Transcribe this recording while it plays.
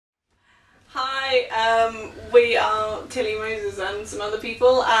We are Tilly, Moses and some other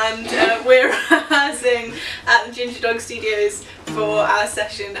people, and we're rehearsing at the GingerDog studios for our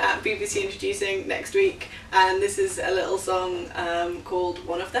session at BBC Introducing next week, and this is a little song called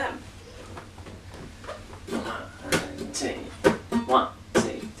One of Them. 1, 2, 1, 2,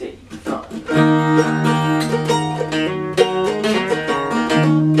 3, 4.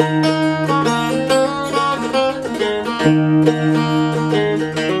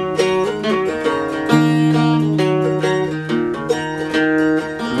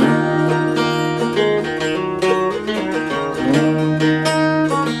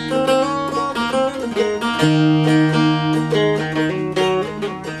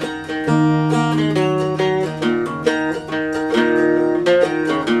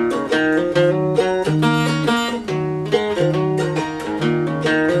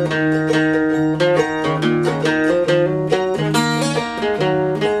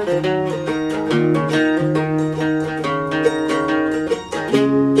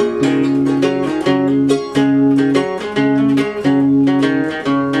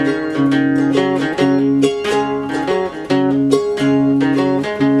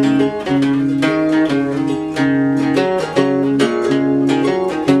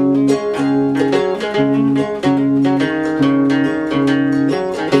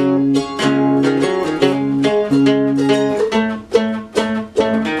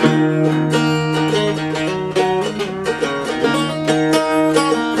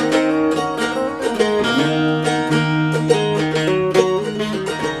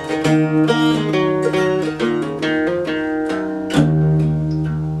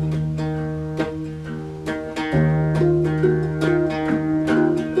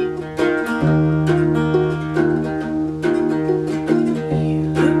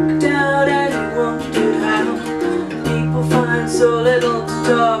 So little to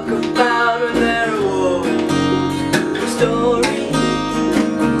talk about when they're a war story.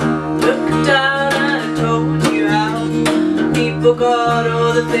 Looked down and I told you how people got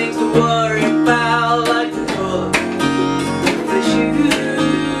all the things to worry